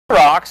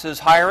Xerox is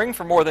hiring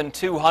for more than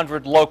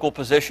 200 local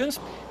positions.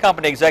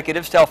 Company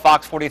executives tell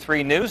Fox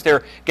 43 News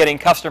they're getting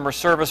customer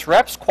service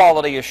reps,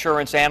 quality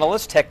assurance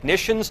analysts,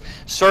 technicians,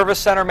 service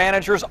center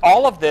managers.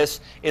 All of this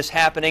is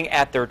happening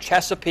at their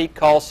Chesapeake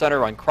call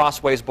center on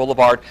Crossways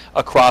Boulevard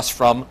across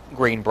from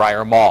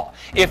Greenbrier Mall.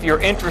 If you're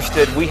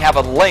interested, we have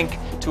a link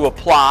to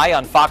apply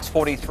on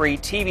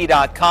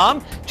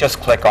fox43tv.com. Just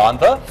click on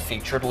the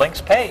featured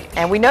links page.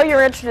 And we know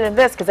you're interested in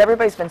this because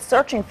everybody's been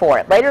searching for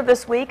it. Later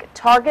this week,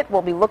 Target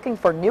will be looking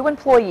for new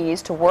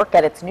employees to work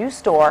at its new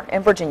store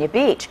in Virginia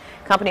Beach.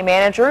 Company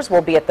managers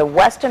will be at the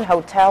Westin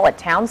Hotel at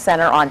Town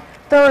Center on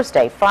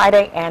Thursday,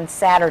 Friday, and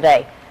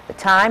Saturday. The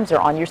times are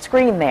on your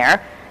screen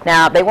there.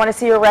 Now, they want to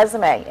see your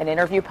resume and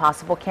interview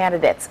possible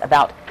candidates.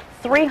 About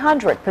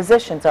 300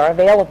 positions are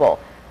available.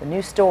 The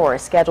new store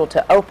is scheduled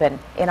to open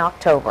in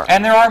October.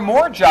 And there are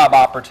more job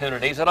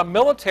opportunities at a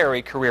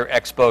military career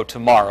expo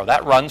tomorrow.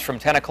 That runs from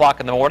 10 o'clock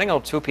in the morning until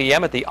 2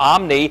 p.m. at the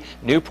Omni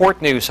Newport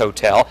News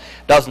Hotel.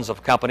 Dozens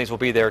of companies will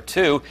be there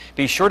too.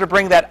 Be sure to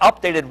bring that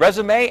updated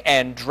resume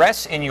and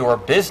dress in your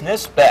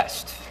business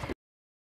best.